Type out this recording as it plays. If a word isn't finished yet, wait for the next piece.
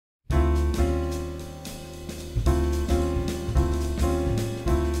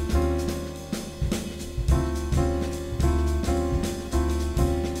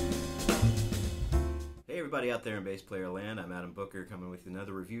everybody out there in bass player land. I'm Adam Booker coming with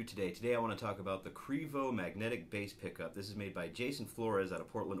another review today. Today I want to talk about the Krivo magnetic bass pickup. This is made by Jason Flores out of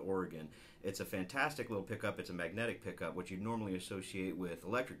Portland, Oregon. It's a fantastic little pickup. It's a magnetic pickup, which you'd normally associate with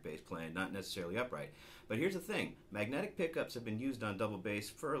electric bass playing, not necessarily upright. But here's the thing. Magnetic pickups have been used on double bass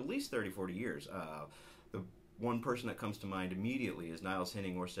for at least 30-40 years. The one person that comes to mind immediately is Niles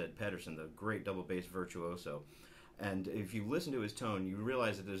Henning Orsted Pedersen, the great double bass virtuoso. And if you listen to his tone, you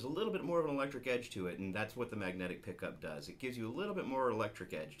realize that there's a little bit more of an electric edge to it, and that's what the magnetic pickup does. It gives you a little bit more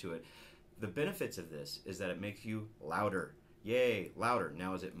electric edge to it. The benefits of this is that it makes you louder. Yay, louder.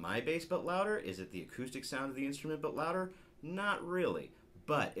 Now, is it my bass but louder? Is it the acoustic sound of the instrument but louder? Not really,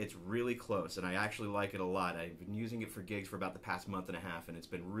 but it's really close, and I actually like it a lot. I've been using it for gigs for about the past month and a half, and it's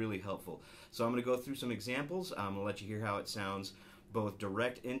been really helpful. So I'm going to go through some examples. I'm going to let you hear how it sounds both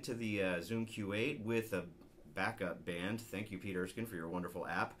direct into the Zoom Q8 with a backup band. Thank you, Pete Erskine, for your wonderful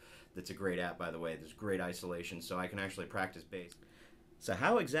app. That's a great app, by the way. There's great isolation, so I can actually practice bass. So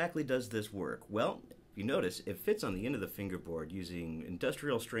how exactly does this work? Well, if you notice, it fits on the end of the fingerboard using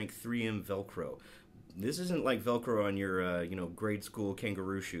industrial strength 3M Velcro. This isn't like Velcro on your grade school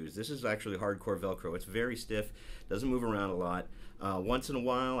kangaroo shoes. This is actually hardcore Velcro. It's very stiff, doesn't move around a lot. Once in a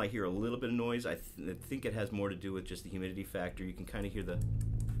while I hear a little bit of noise. I think it has more to do with just the humidity factor. You can kind of hear the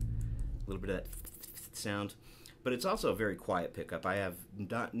little bit of that sound, but it's also a very quiet pickup. I have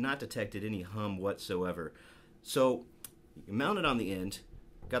not detected any hum whatsoever. So you mount it on the end,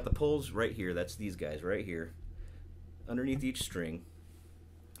 got the poles right here, that's these guys right here, underneath each string,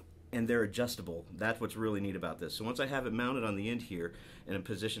 and they're adjustable. That's what's really neat about this. So once I have it mounted on the end here in a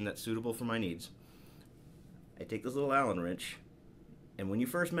position that's suitable for my needs, I take this little Allen wrench, and when you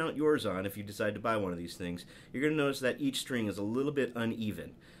first mount yours on, if you decide to buy one of these things, you're going to notice that each string is a little bit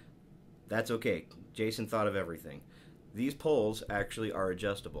uneven. That's okay. Jason thought of everything. These poles actually are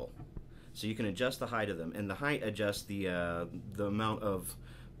adjustable, so you can adjust the height of them, and the height adjusts the amount of,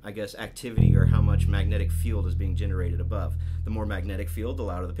 I guess, activity or how much magnetic field is being generated above. The more magnetic field, the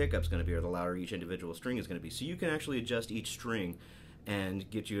louder the pickup's going to be, or the louder each individual string is going to be. So you can actually adjust each string and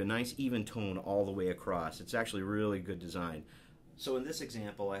get you a nice even tone all the way across. It's actually really good design. So in this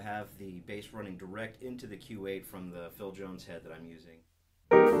example, I have the bass running direct into the Q8 from the Phil Jones head that I'm using.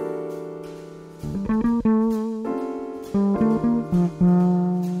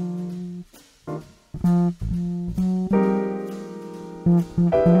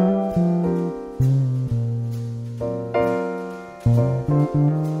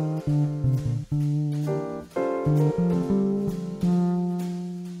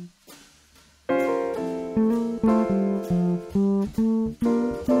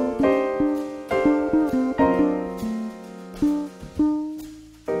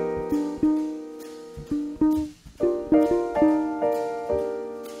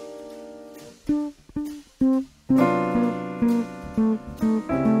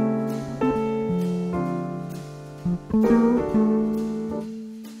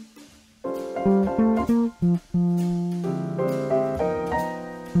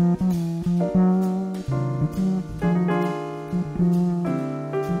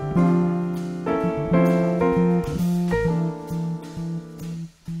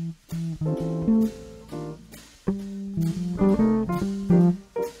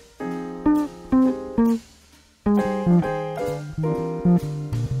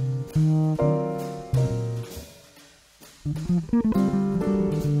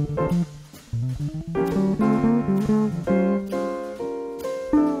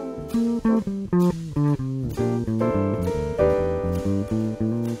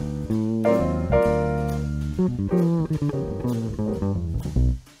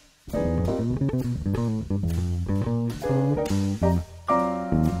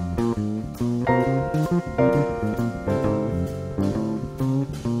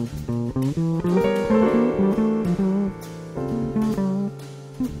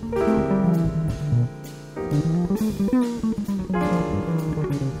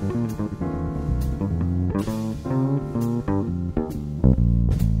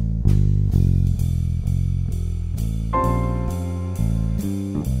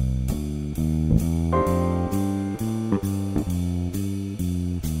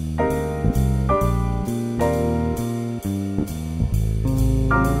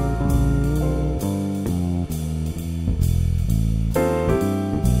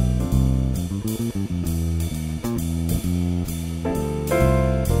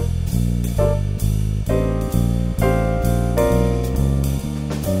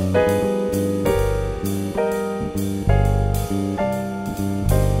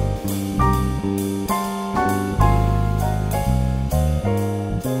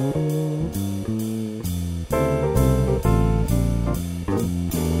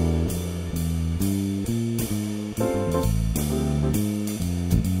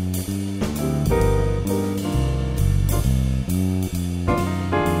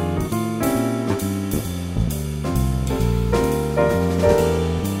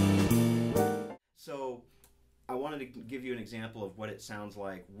 wanted to give you an example of what it sounds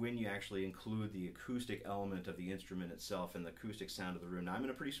like when you actually include the acoustic element of the instrument itself and the acoustic sound of the room. Now, I'm in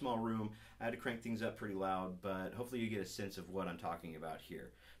a pretty small room. I had to crank things up pretty loud, but hopefully you get a sense of what I'm talking about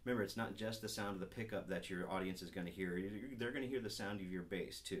here. Remember, it's not just the sound of the pickup that your audience is going to hear. They're going to hear the sound of your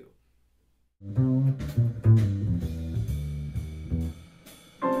bass, too.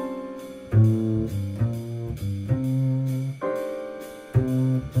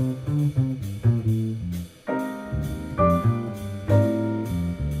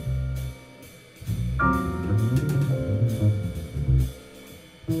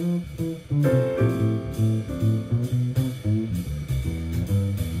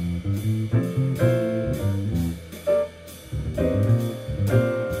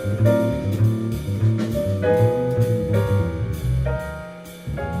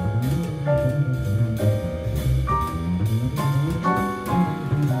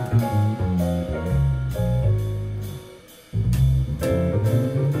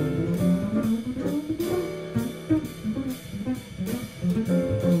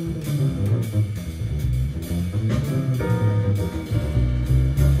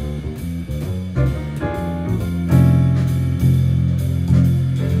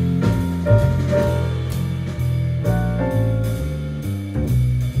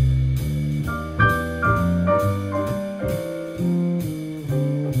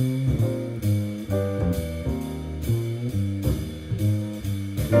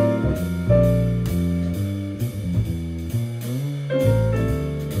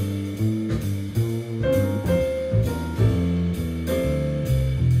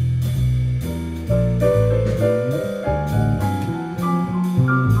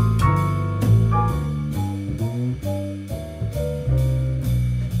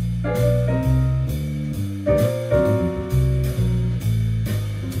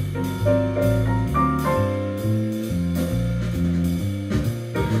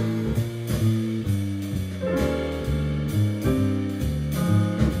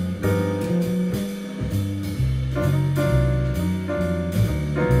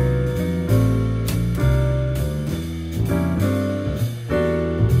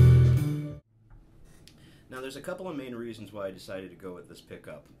 Now, there's a couple of main reasons why I decided to go with this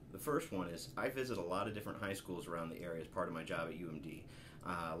pickup. The first one is I visit a lot of different high schools around the area as part of my job at UMD.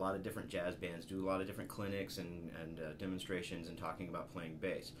 A lot of different jazz bands do a lot of different clinics and demonstrations and talking about playing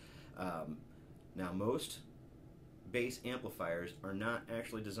bass. Now, most bass amplifiers are not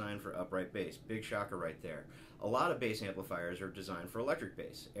actually designed for upright bass. Big shocker right there. A lot of bass amplifiers are designed for electric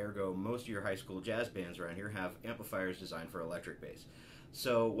bass. Ergo, most of your high school jazz bands around here have amplifiers designed for electric bass.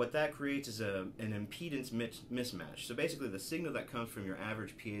 So what that creates is an impedance mismatch. So basically the signal that comes from your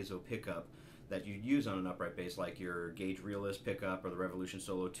average piezo pickup that you'd use on an upright bass, like your Gauge Realist pickup or the Revolution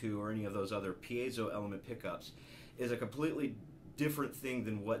Solo 2 or any of those other piezo element pickups, is a completely different thing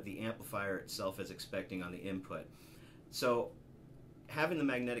than what the amplifier itself is expecting on the input. So having the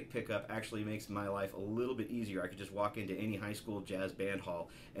magnetic pickup actually makes my life a little bit easier. I could just walk into any high school jazz band hall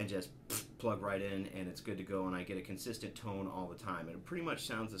and just plug right in and it's good to go, and I get a consistent tone all the time. And it pretty much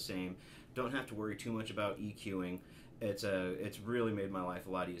sounds the same. Don't have to worry too much about EQing. It's really made my life a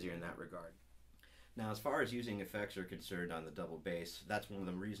lot easier in that regard. Now, as far as using effects are concerned on the double bass, that's one of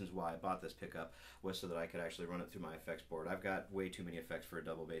the reasons why I bought this pickup, was so that I could actually run it through my effects board. I've got way too many effects for a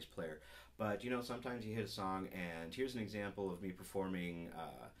double bass player, but you know, sometimes you hit a song, and here's an example of me performing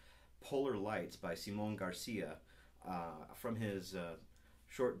Polar Lights by Simon Garcia from his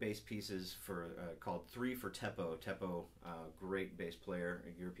short bass pieces called 3 for Teppo. Teppo, great bass player,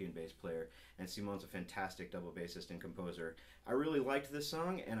 a European bass player, and Simon's a fantastic double bassist and composer. I really liked this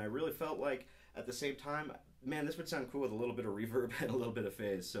song, and I really felt like at the same time, man, this would sound cool with a little bit of reverb and a little bit of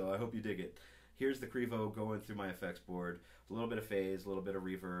phase, so I hope you dig it. Here's the Krivo going through my effects board, a little bit of phase, a little bit of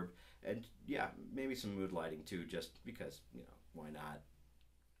reverb, and yeah, maybe some mood lighting too, just because, you know, why not?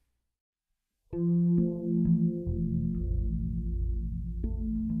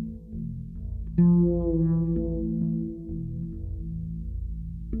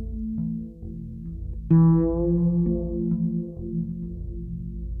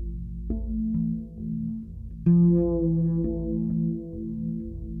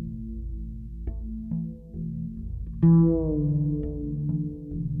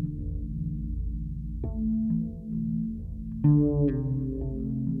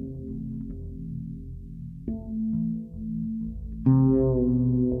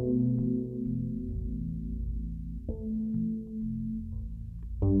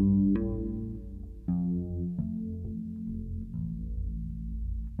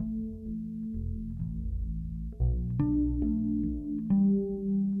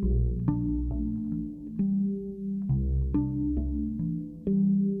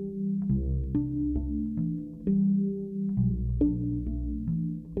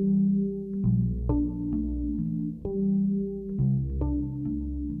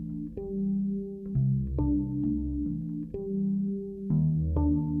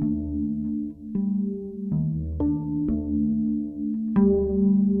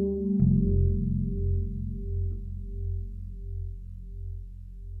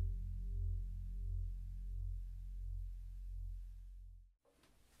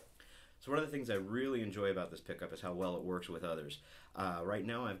 So one of the things I really enjoy about this pickup is how well it works with others. Right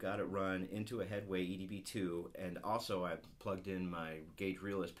now I've got it run into a Headway EDB2, and also I've plugged in my Gauge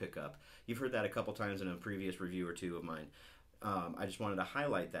Realist pickup. You've heard that a couple times in a previous review or two of mine. I just wanted to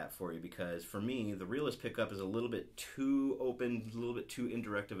highlight that for you because for me, the Realist pickup is a little bit too open, a little bit too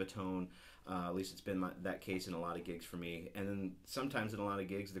indirect of a tone. At least it's been that case in a lot of gigs for me. And then sometimes in a lot of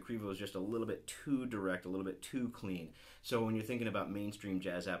gigs, the Krivo is just a little bit too direct, a little bit too clean. So when you're thinking about mainstream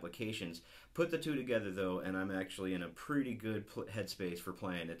jazz applications, put the two together though, and I'm actually in a pretty good headspace for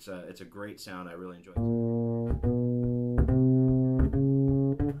playing. It's a great sound. I really enjoy it.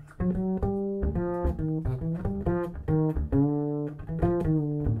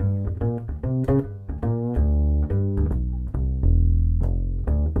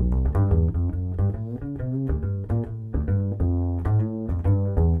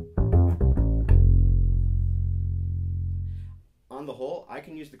 On the whole, I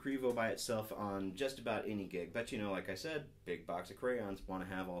can use the Krivo by itself on just about any gig, but you know, like I said, big box of crayons, want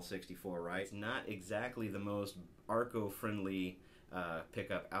to have all 64, right? It's not exactly the most Arco-friendly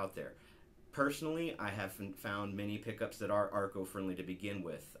pickup out there. Personally, I haven't found many pickups that are Arco-friendly to begin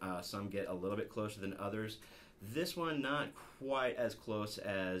with. Some get a little bit closer than others. This one not quite as close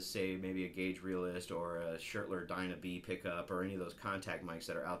as, say, maybe a Gauge Realist or a Schertler Dyna B pickup or any of those contact mics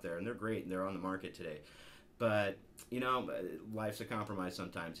that are out there, and they're great and they're on the market today. But, you know, life's a compromise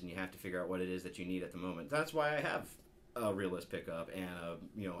sometimes, and you have to figure out what it is that you need at the moment. That's why I have a Realist pickup and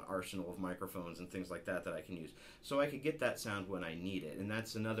an arsenal of microphones and things like that I can use, so I could get that sound when I need it. And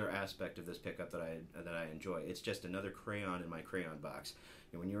that's another aspect of this pickup that I enjoy. It's just another crayon in my crayon box.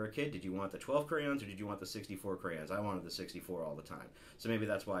 And when you were a kid, did you want the 12 crayons or did you want the 64 crayons? I wanted the 64 all the time, so maybe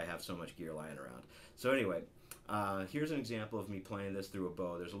that's why I have so much gear lying around. So anyway. Here's an example of me playing this through a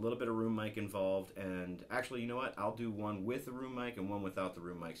bow. There's a little bit of room mic involved, and actually, you know what? I'll do one with the room mic and one without the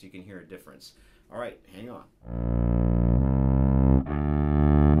room mic so you can hear a difference. All right, hang on.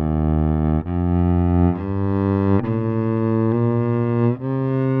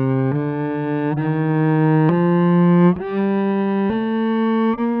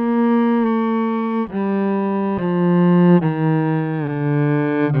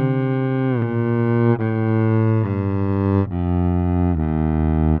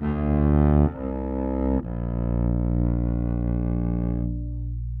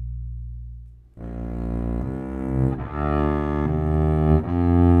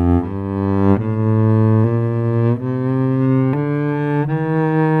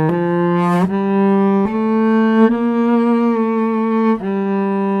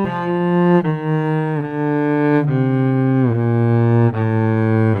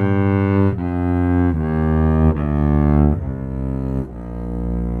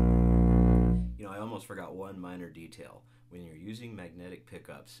 Forgot one minor detail. When you're using magnetic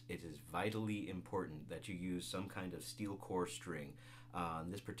pickups, it is vitally important that you use some kind of steel core string.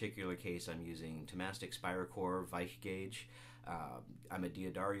 In this particular case, I'm using Tomastic Spiracore Weich gauge. I'm a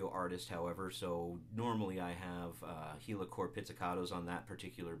Diodario artist, however, so normally I have helicore pizzicatos on that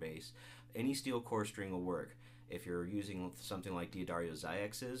particular bass. Any steel core string will work. If you're using something like Diodario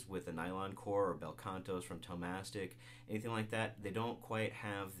Zyxes with a nylon core or Belcantos from Tomastic, anything like that, they don't quite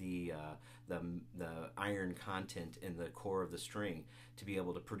have the iron content in the core of the string to be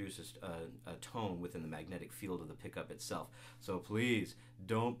able to produce a tone within the magnetic field of the pickup itself. So please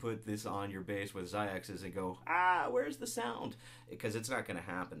don't put this on your bass with Zyxes and go, where's the sound? Because it's not going to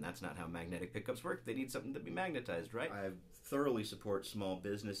happen. That's not how magnetic pickups work. They need something to be magnetized, right? I thoroughly support small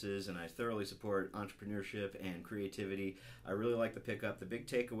businesses, and I thoroughly support entrepreneurship and creativity. I really like the pickup. The big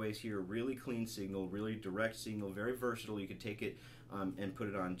takeaways here: really clean signal, really direct signal, very versatile. You can take it and put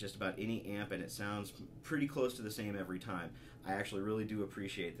it on just about any amp, and it sounds pretty close to the same every time. I actually really do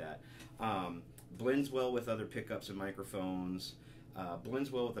appreciate that. Blends well with other pickups and microphones.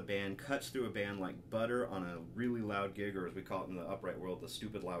 Blends well with a band, cuts through a band like butter on a really loud gig, or as we call it in the upright world, the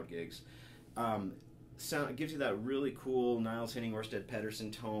stupid loud gigs. It gives you that really cool Niles Henning Orsted Pedersen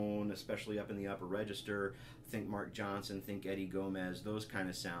tone, especially up in the upper register. Think Mark Johnson, think Eddie Gomez, those kind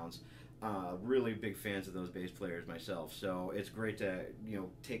of sounds. Really big fans of those bass players myself, so it's great to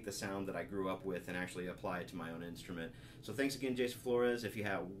take the sound that I grew up with and actually apply it to my own instrument. So thanks again, Jason Flores. If you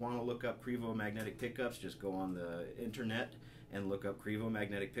want to look up Krivo magnetic pickups, just go on the internet and look up Krivo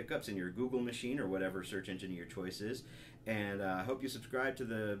magnetic pickups in your Google machine or whatever search engine your choice is. And I hope you subscribe to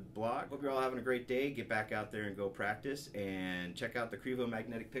the blog. Hope you're all having a great day. Get back out there and go practice, and check out the Krivo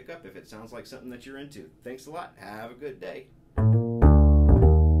magnetic pickup if it sounds like something that you're into. Thanks a lot. Have a good day.